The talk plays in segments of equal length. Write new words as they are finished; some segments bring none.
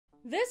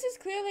This is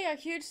clearly a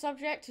huge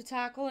subject to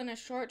tackle in a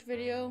short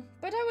video,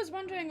 but I was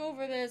wondering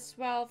over this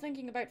while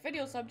thinking about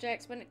video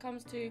subjects when it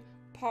comes to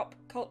pop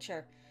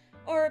culture.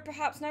 Or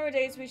perhaps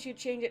nowadays we should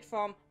change it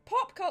from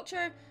pop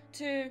culture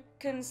to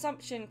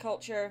consumption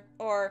culture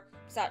or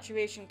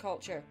saturation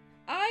culture.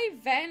 I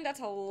vend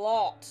at a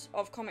lot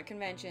of comic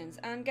conventions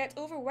and get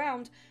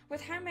overwhelmed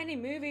with how many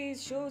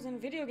movies, shows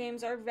and video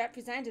games are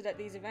represented at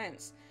these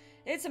events.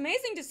 It's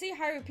amazing to see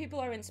how people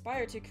are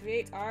inspired to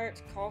create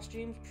art,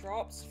 costumes,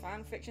 props,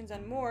 fan fictions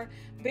and more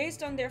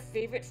based on their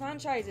favourite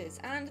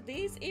franchises, and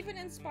these even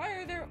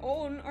inspire their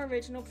own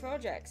original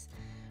projects.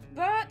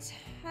 But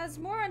as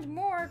more and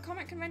more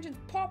comic conventions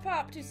pop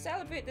up to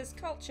celebrate this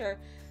culture,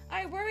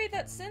 I worry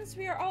that since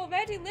we are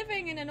already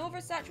living in an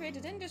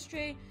oversaturated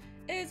industry,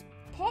 is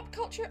pop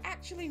culture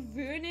actually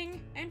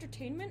ruining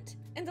entertainment?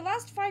 In the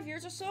last 5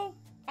 years or so,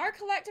 our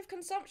collective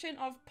consumption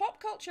of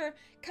pop culture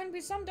can be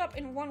summed up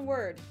in one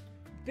word: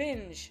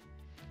 binge.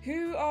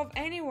 Who of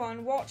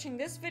anyone watching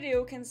this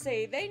video can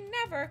say they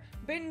never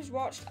binge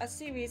watched a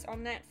series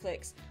on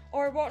Netflix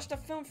or watched a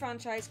film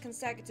franchise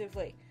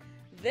consecutively?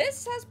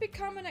 This has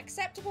become an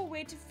acceptable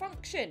way to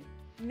function.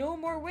 No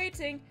more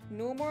waiting,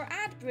 no more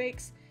ad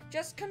breaks,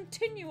 just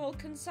continual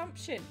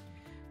consumption.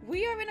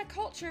 We are in a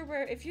culture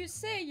where if you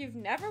say you've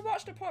never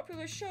watched a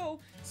popular show,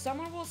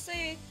 someone will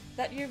say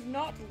that you've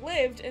not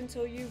lived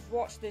until you've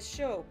watched this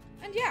show.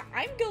 And yeah,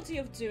 I'm guilty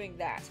of doing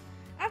that.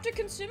 After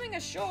consuming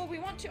a show, we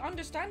want to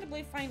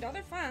understandably find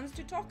other fans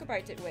to talk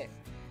about it with.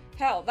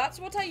 Hell, that's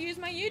what I use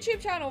my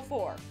YouTube channel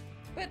for.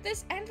 But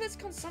this endless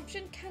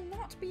consumption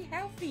cannot be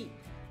healthy.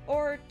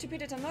 Or, to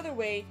put it another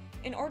way,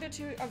 in order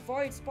to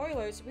avoid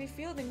spoilers, we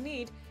feel the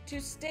need to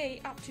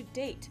stay up to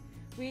date.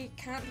 We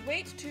can't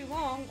wait too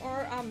long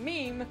or a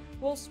meme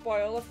will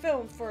spoil a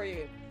film for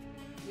you.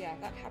 Yeah,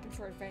 that happened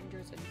for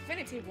Avengers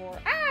Infinity War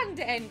and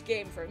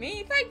Endgame for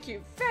me, thank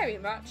you very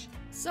much.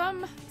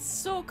 Some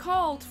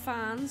so-called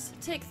fans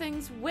take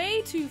things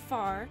way too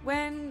far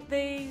when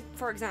they,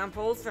 for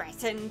example,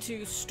 threaten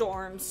to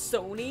storm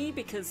Sony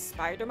because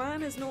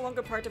Spider-Man is no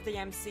longer part of the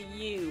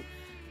MCU.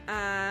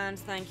 And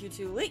thank you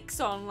to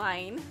leaks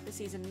online, the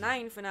season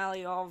 9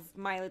 finale of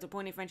My Little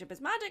Pony Friendship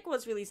is Magic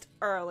was released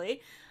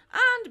early,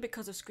 and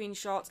because of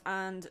screenshots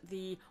and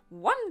the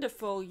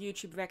wonderful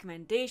YouTube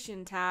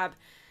recommendation tab,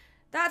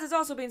 that has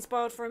also been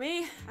spoiled for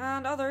me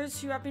and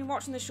others who have been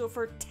watching the show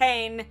for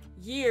 10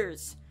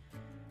 years.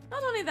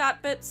 Not only that,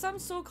 but some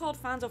so-called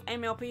fans of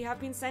MLP have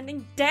been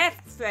sending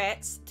death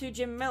threats to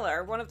Jim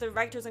Miller, one of the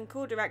writers and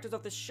co-directors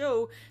of the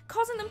show,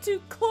 causing them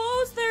to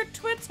close their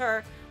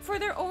Twitter for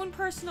their own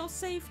personal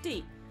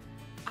safety.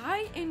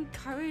 I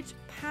encourage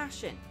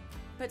passion,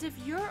 but if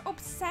your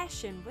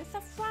obsession with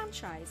a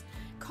franchise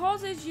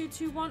causes you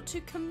to want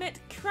to commit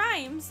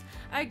crimes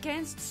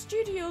against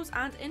studios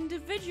and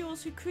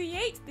individuals who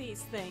create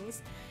these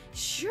things,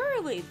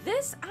 surely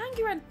this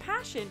anger and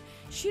passion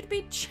should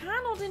be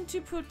channeled into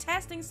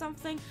protesting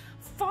something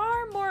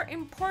far more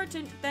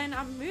important than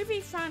a movie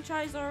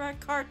franchise or a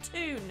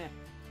cartoon.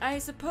 I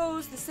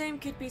suppose the same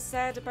could be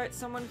said about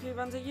someone who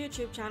runs a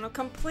YouTube channel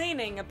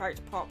complaining about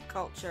pop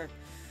culture.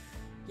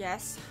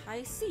 Yes,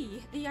 I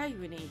see the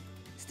irony.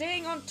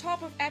 Staying on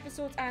top of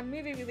episodes and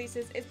movie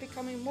releases is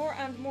becoming more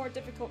and more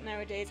difficult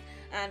nowadays,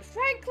 and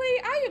frankly,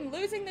 I am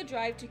losing the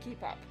drive to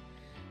keep up.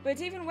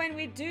 But even when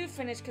we do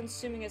finish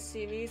consuming a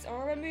series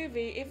or a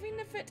movie, even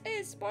if it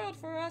is spoiled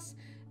for us,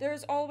 there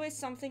is always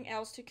something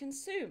else to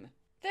consume.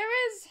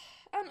 There is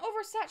an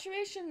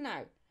oversaturation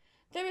now.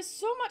 There is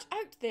so much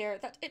out there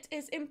that it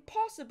is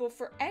impossible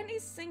for any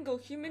single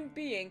human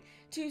being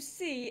to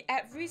see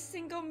every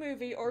single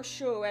movie or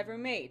show ever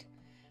made.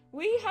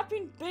 We have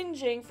been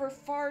binging for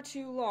far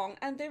too long,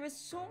 and there is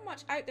so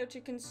much out there to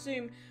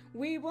consume,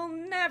 we will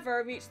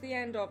never reach the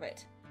end of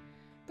it.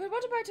 But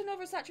what about an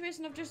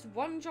oversaturation of just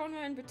one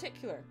genre in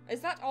particular?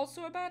 Is that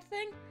also a bad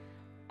thing?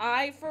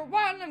 I, for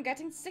one, am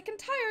getting sick and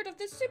tired of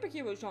this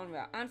superhero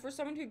genre, and for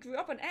someone who grew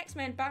up on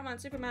X-Men, Batman,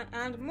 Superman,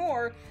 and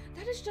more,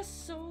 that is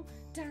just so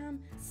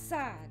damn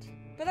sad.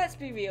 But let's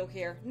be real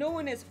here, no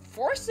one is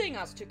forcing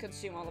us to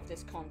consume all of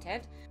this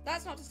content.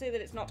 That's not to say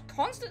that it's not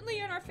constantly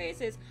in our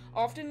faces,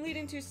 often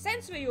leading to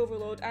sensory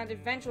overload and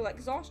eventual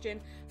exhaustion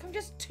from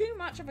just too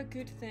much of a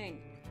good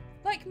thing.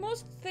 Like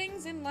most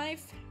things in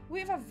life, we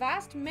have a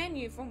vast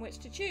menu from which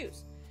to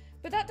choose,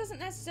 but that doesn't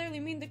necessarily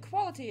mean the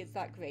quality is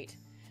that great.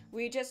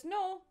 We just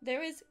know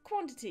there is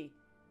quantity.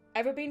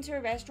 Ever been to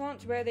a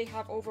restaurant where they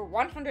have over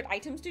 100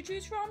 items to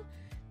choose from?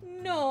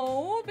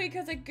 No,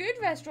 because a good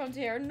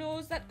restaurateur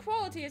knows that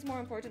quality is more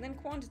important than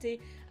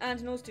quantity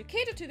and knows to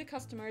cater to the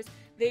customers.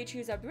 They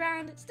choose a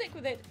brand, stick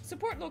with it,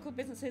 support local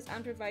businesses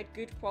and provide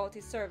good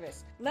quality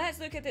service. Let's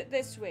look at it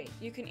this way.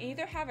 You can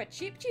either have a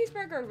cheap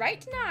cheeseburger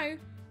right now,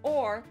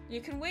 or you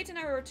can wait an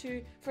hour or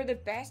two for the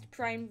best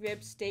prime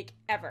rib steak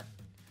ever.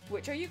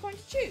 Which are you going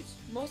to choose?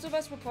 Most of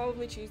us will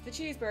probably choose the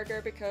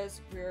cheeseburger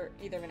because we're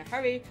either in a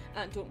hurry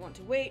and don't want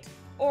to wait,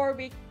 or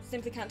we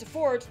simply can't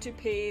afford to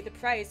pay the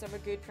price of a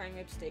good prime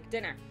rib steak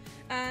dinner.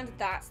 And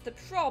that's the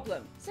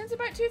problem. Since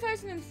about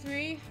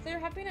 2003, there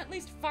have been at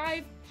least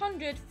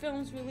 500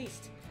 films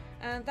released.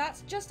 and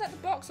that's just at the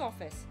box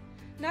office.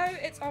 Now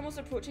it's almost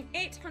approaching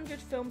 800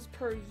 films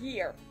per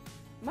year.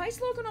 My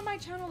slogan on my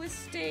channel is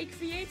stay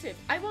creative.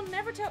 I will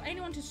never tell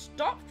anyone to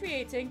stop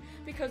creating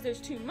because there's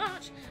too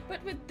much,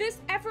 but with this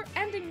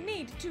ever-ending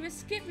need to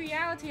escape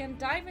reality and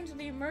dive into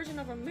the immersion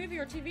of a movie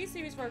or TV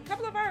series for a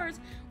couple of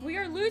hours, we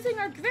are losing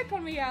our grip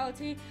on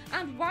reality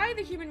and why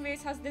the human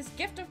race has this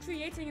gift of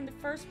creating in the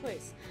first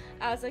place.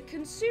 As a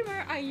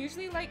consumer, I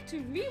usually like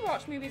to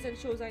rewatch movies and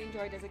shows I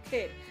enjoyed as a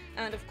kid,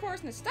 and of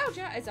course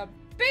nostalgia is a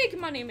big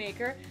money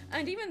maker,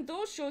 and even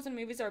those shows and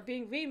movies are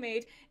being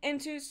remade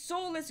into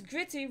soulless,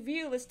 gritty,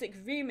 realistic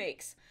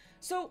remakes.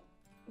 So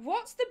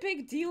what's the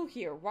big deal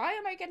here? Why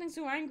am I getting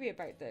so angry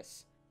about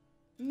this?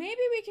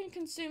 Maybe we can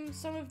consume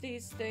some of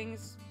these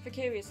things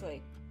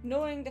vicariously,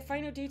 knowing the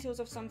finer details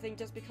of something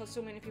just because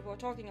so many people are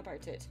talking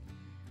about it.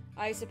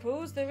 I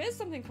suppose there is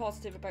something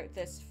positive about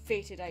this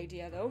fated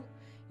idea though.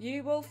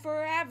 You will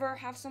forever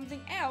have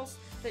something else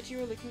that you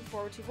are looking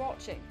forward to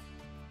watching.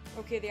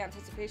 Okay, the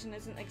anticipation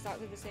isn't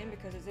exactly the same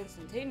because it's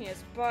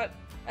instantaneous, but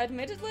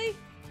admittedly,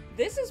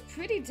 this is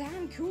pretty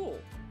damn cool.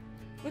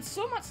 With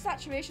so much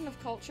saturation of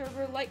culture,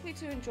 we're likely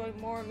to enjoy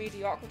more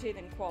mediocrity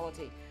than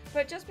quality,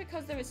 but just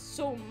because there is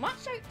so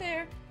much out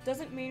there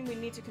doesn't mean we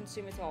need to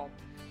consume it all.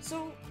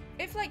 So,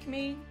 if like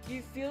me,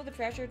 you feel the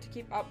pressure to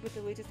keep up with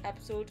the latest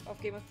episode of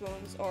Game of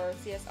Thrones or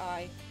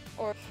CSI,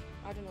 or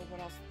I don't know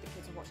what else the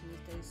kids are watching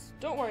these days,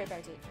 don't worry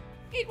about it.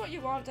 Eat what you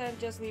want and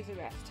just leave the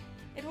rest.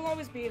 It will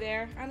always be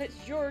there, and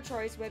it's your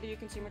choice whether you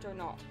consume it or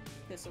not.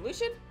 The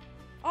solution?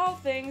 All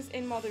things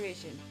in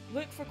moderation.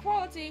 Look for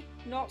quality,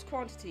 not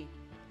quantity.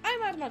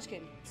 I'm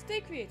Munchkin.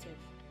 Stay creative.